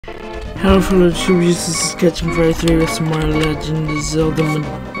Hello fellow tributes, this is Catching Fire 3 with some more Legend of Zelda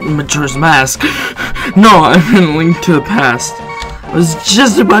Majora's Mask. No, I meant Link to the Past. I was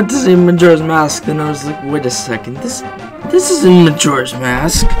just about to say Majora's Mask, then I was like, wait a second, this isn't Majora's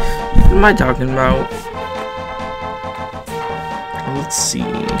Mask. What am I talking about? Let's see.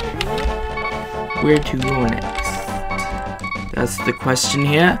 Where to go next? That's the question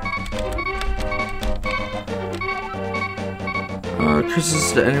here.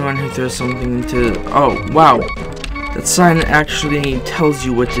 Curses to anyone who throws something into... Oh, wow. That sign actually tells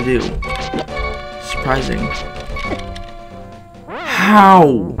you what to do. Surprising.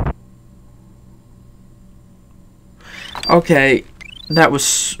 How? Okay, that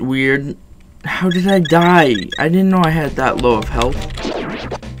was weird. How did I die? I didn't know I had that low of health.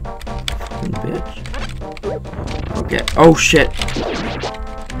 Fucking bitch. Okay, oh shit.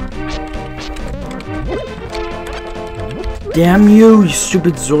 Damn you, you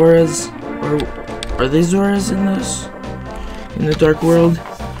stupid Zoras. Or are they Zoras in this? In the Dark World?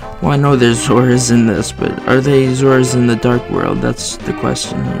 Well, I know there's Zoras in this, but are they Zoras in the Dark World? That's the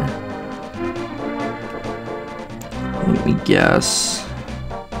question here. Let me guess.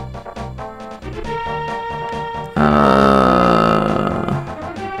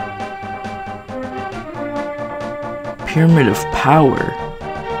 Pyramid of Power.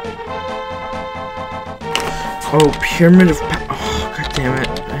 Oh, Pyramid of Power. Oh, god damn it.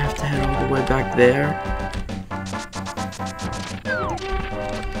 I have to head all the way back there.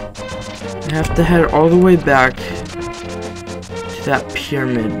 I have to head all the way back to that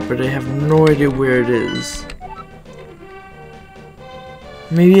pyramid, but I have no idea where it is.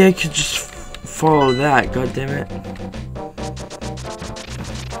 Maybe I could just follow that, god damn it.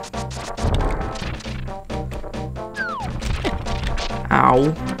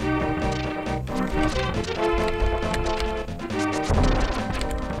 Ow.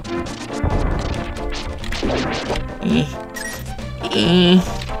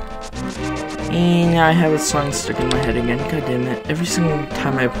 Now I have a song stuck in my head again. God damn it. Every single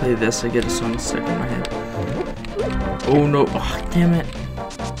time I play this, I get a song stuck in my head. Oh no. Oh, damn it.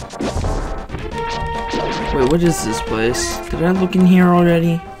 Wait, what is this place? Did I look in here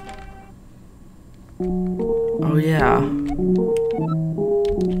already? Oh yeah.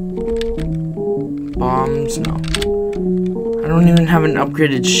 Bombs? No. I don't even have an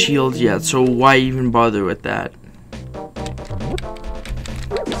upgraded shield yet, so why even bother with that?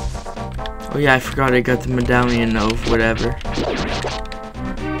 Oh yeah, I forgot I got the medallion of whatever.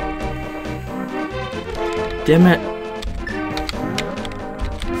 Damn it.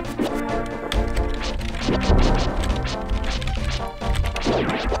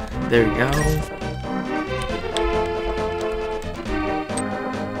 There we go.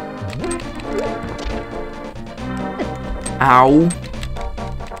 Ow.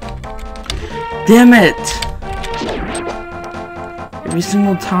 Damn it! Every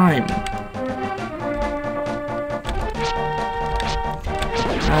single time.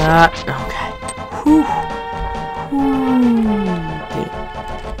 Okay. Whew.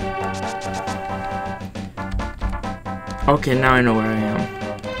 Okay, now I know where I am.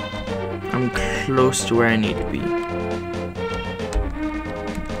 I'm close to where I need to be.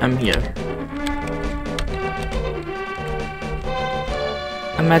 I'm here.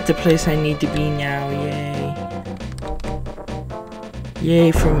 I'm at the place I need to be now, yay.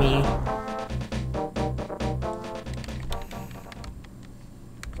 Yay for me.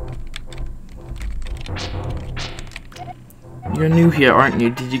 You're new here, aren't you?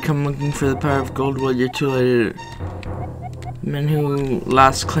 Did you come looking for the power of gold? Well, you're too late. The man who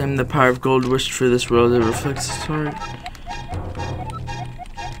last claimed the power of gold wished for this world that reflects his heart.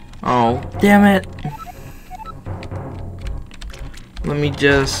 Oh, damn it. Let me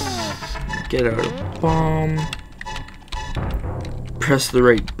just get out a bomb. Press the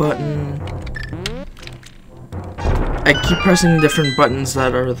right button. I keep pressing different buttons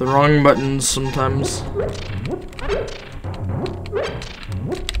that are the wrong buttons sometimes.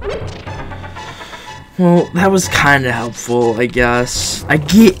 Well, that was kind of helpful, I guess. I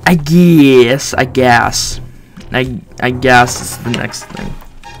guess it's the next thing.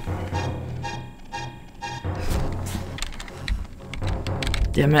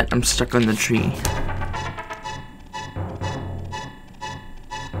 Damn it, I'm stuck on the tree.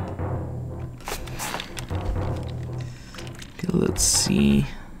 Okay, let's see.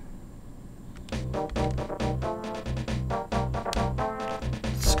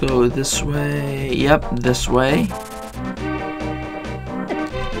 Let's go this way. Yep, this way.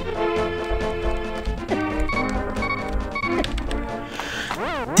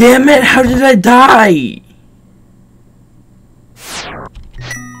 Damn it, how did I die?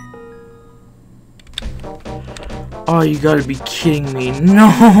 Oh, you gotta be kidding me.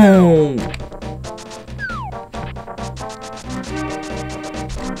 No!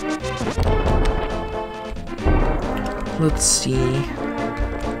 Let's see.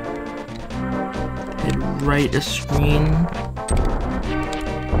 Hit right a screen.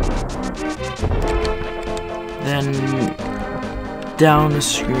 Then down a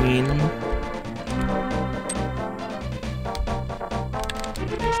screen.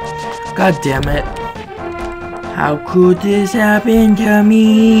 God damn it. How could this happen to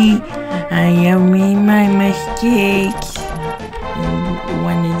me? I have made my mistakes. And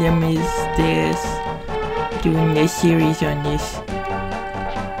one of them is this. Doing this series on this.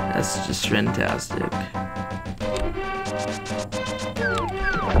 That's just fantastic.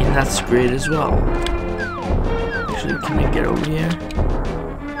 And that's great as well. Actually, can I get over here?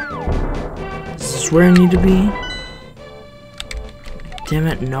 Is this where I need to be? Damn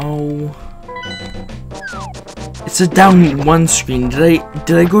it, no. It said down one screen.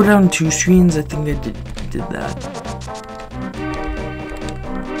 Did I go down two screens? I think I did that.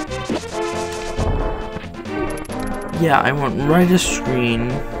 Yeah, I went right a screen,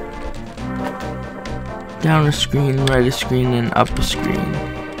 down a screen, right a screen, and up a screen.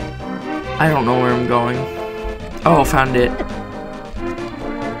 I don't know where I'm going. Oh, found it.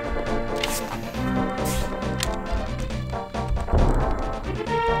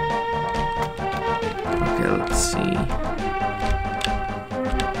 Okay, let's see.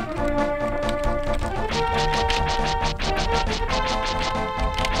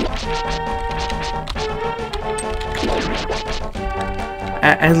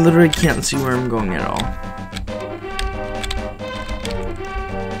 I literally can't see where I'm going at all.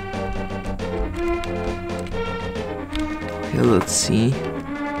 Okay, let's see.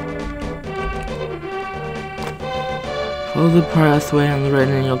 Follow the pathway on the right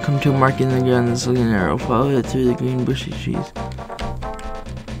and you'll come to a mark in the ground that's looking an arrow. Follow it through the green bushy trees.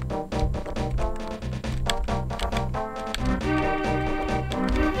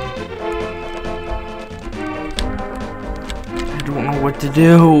 I don't know what to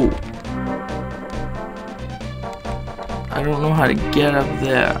do. I don't know how to get up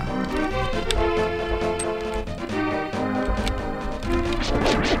there.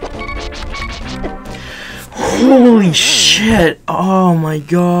 Holy shit! Oh my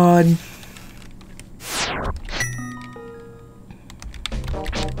god.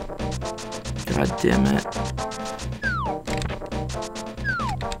 God damn it.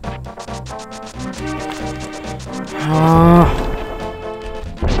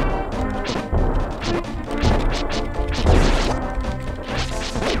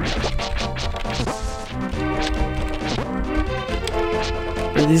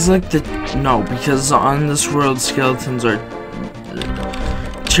 Are these like the... No, because on this world skeletons are...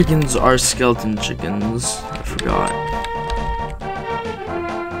 Chickens are skeleton chickens. I forgot.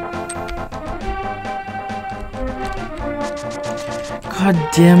 God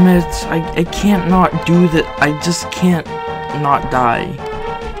damn it. I can't not do that. I just can't not die.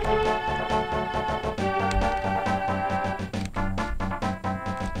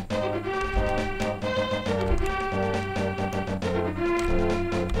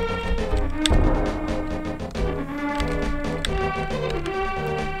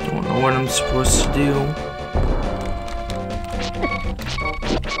 Don't know what I'm supposed to do.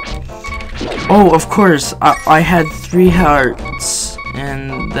 Oh, of course. I had 3 hearts.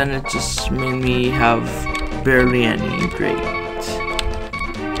 And then it just made me have barely any. Great.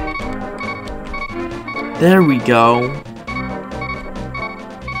 There we go.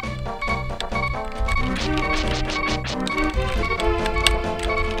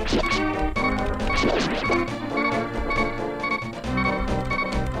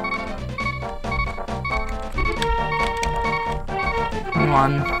 Come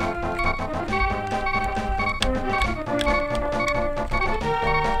on.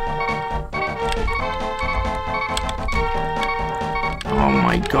 Oh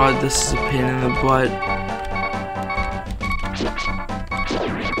my god, this is a pain in the butt.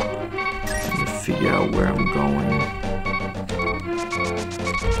 Let me figure out where I'm going.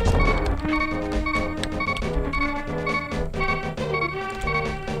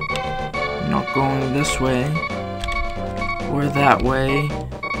 I'm not going this way. Or that way.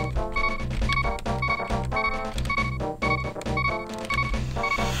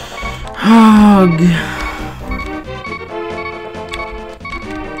 Ugh.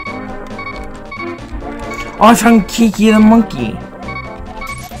 Oh, I found Kiki the monkey.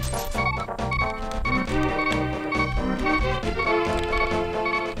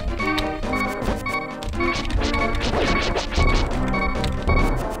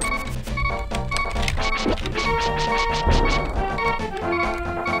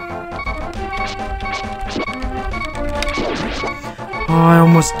 Oh, I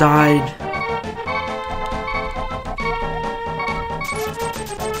almost died.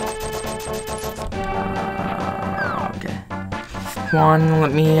 Okay. Come on,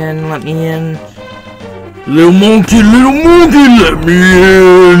 let me in, let me in. Little monkey, let me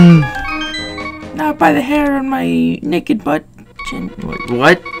in! Not by the hair on my naked butt chin. Wait,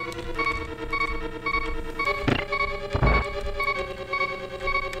 what?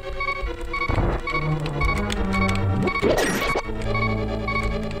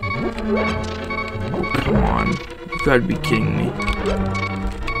 Oh, come on. You gotta be kidding me.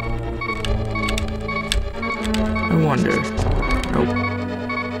 I wonder. Nope.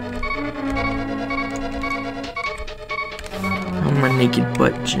 On my naked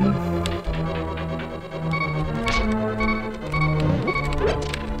butt chin.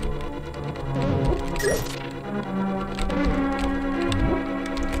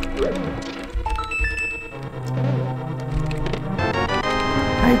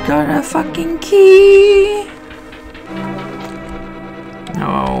 I got a fucking key.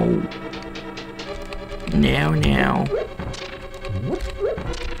 No. No.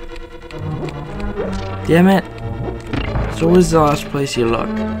 Damn it. It's always the last place you look.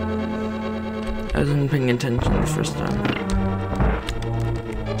 I wasn't paying attention the first time.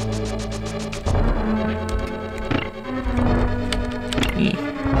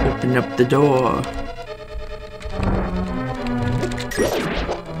 Open up the door.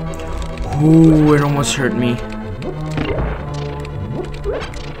 Ooh, it almost hurt me.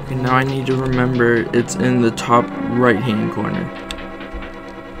 Okay, now I need to remember it's in the top right-hand corner.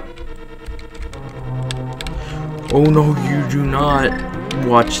 Oh no, you do not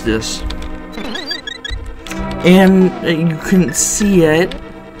watch this. And you couldn't see it,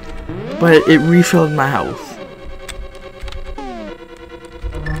 but it refilled my health.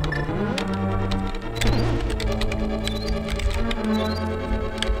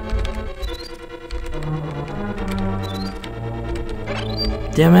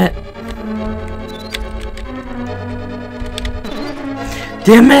 Damn it.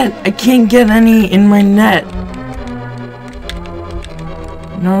 Damn it! I can't get any in my net.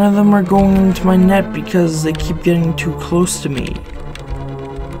 None of them are going into my net because they keep getting too close to me.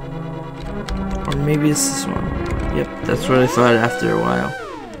 Or maybe it's this one. Yep, that's what I thought after a while.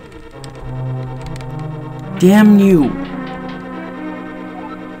 Damn you.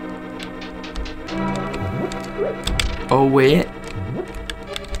 Oh, wait.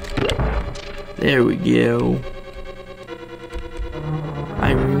 There we go.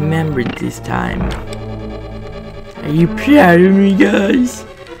 I remembered this time. Are you proud of me, guys?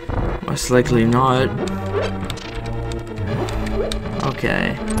 Most likely not.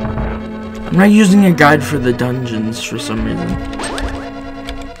 Okay. I'm not using a guide for the dungeons for some reason.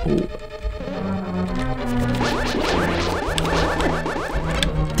 Oh.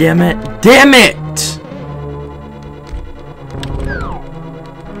 Damn it. Damn it!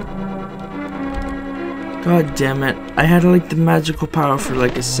 God damn it. I had like the magical power for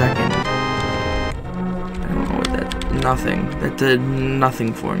like a second. I don't know what that... Nothing. That did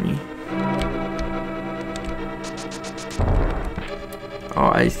nothing for me.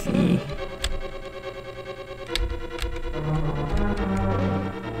 Oh, I see.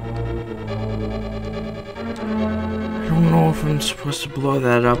 I don't know if I'm supposed to blow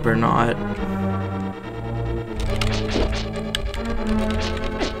that up or not.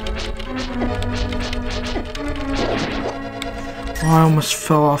 Oh, I almost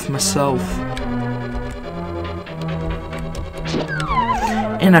fell off myself.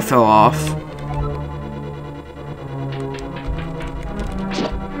 And I fell off.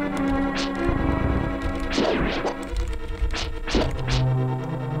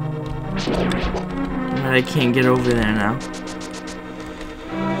 And I can't get over there now.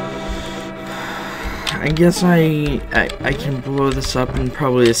 I guess I can blow this up and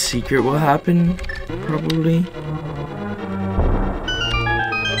probably a secret will happen. Probably.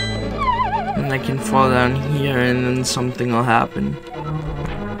 I can fall down here and then something will happen.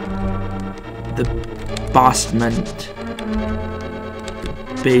 The basement.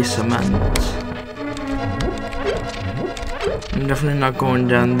 Basement. I'm definitely not going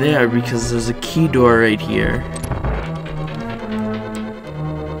down there because there's a key door right here.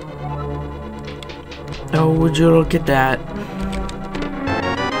 Oh, would you look at that?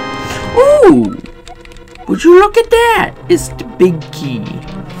 Ooh! Would you look at that? It's the big key.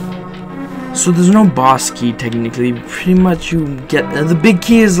 So there's no boss key technically. Pretty much you get the big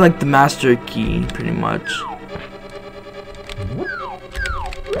key is like the master key, pretty much.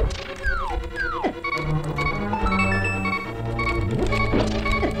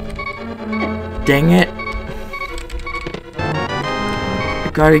 Dang it.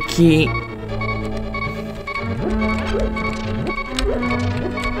 Got a key.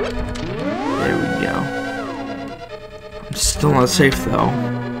 There we go. I'm still not safe though.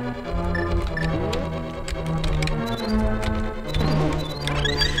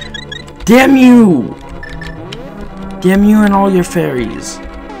 Damn you! Damn you and all your fairies.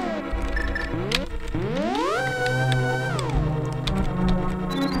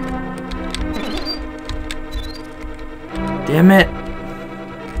 Damn it.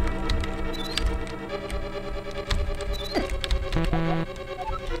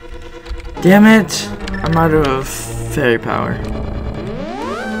 Damn it. I'm out of fairy power.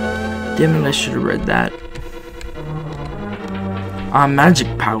 Damn it, I should have read that.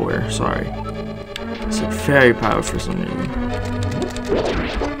 Magic power, sorry. I said fairy power for some reason.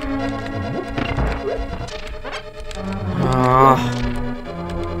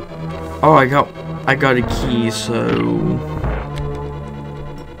 Oh, I got a key, so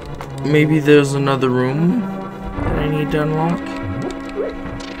maybe there's another room that I need to unlock.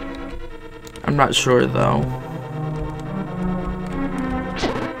 I'm not sure though.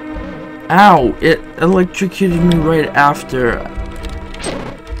 Ow! It electrocuted me right after.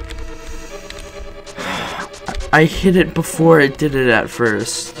 I hit it before it did it at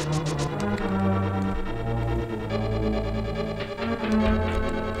first.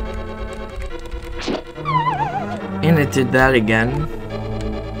 And it did that again.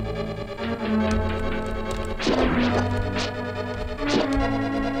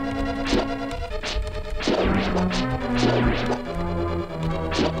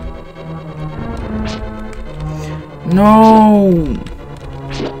 No!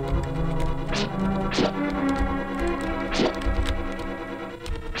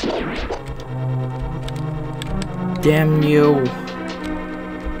 Damn you.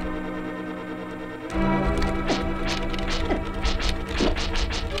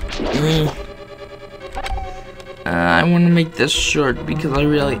 I want to make this short because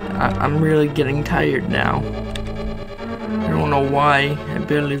I'm really getting tired now. I don't know why. I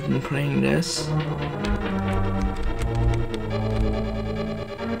barely been playing this.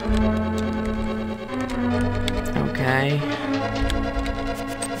 Okay.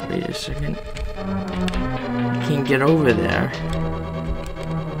 Wait a second. I can't get over there.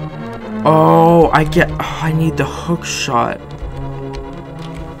 Oh, I need the hook shot.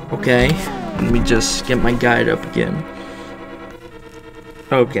 Okay. Let me just get my guide up again.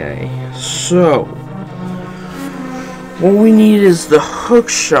 Okay. So, what we need is the hook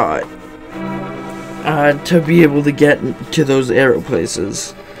shot to be able to get to those arrow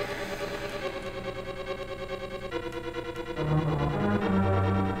places.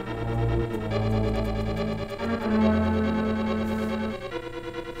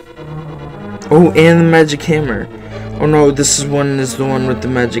 Oh, and the magic hammer. Oh no, this is the one with the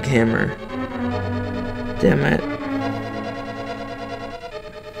magic hammer. Damn it.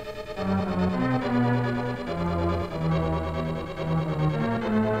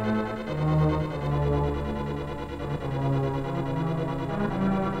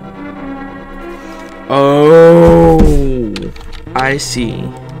 Oh, I see.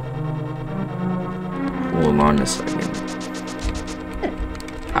 Hold on a second.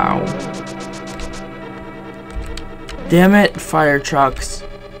 Ow. Damn it, fire trucks.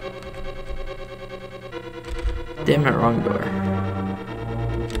 Damn it, wrong door.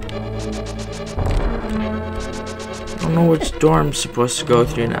 I don't know which door I'm supposed to go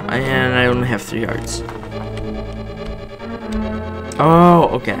through now. And I only have 3 hearts. Oh,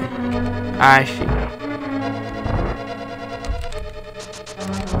 okay. I see.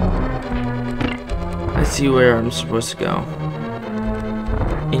 I see where I'm supposed to go.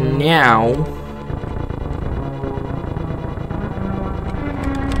 And now...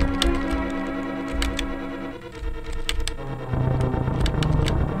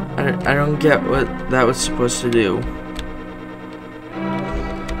 I don't get what that was supposed to do.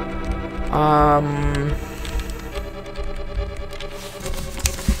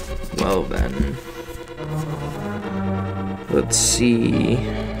 Well then. Let's see.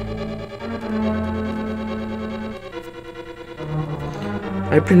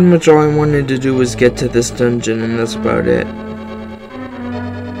 Pretty much all I wanted to do was get to this dungeon, and that's about it.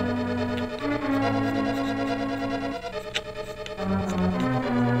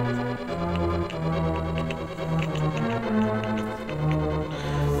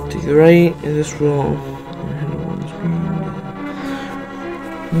 Right, and this will.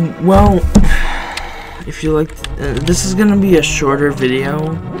 Well, if you like, this is gonna be a shorter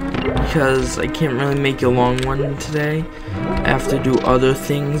video because I can't really make a long one today. I have to do other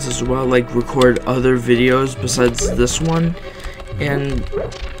things as well, like record other videos besides this one, and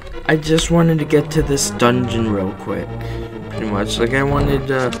I just wanted to get to this dungeon real quick, pretty much. Like, I wanted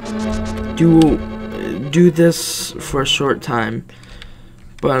to do this for a short time.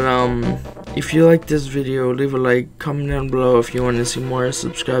 But if you like this video, leave a like, comment down below if you want to see more,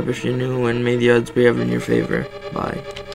 subscribe if you're new, and may the odds be ever in your favor. Bye.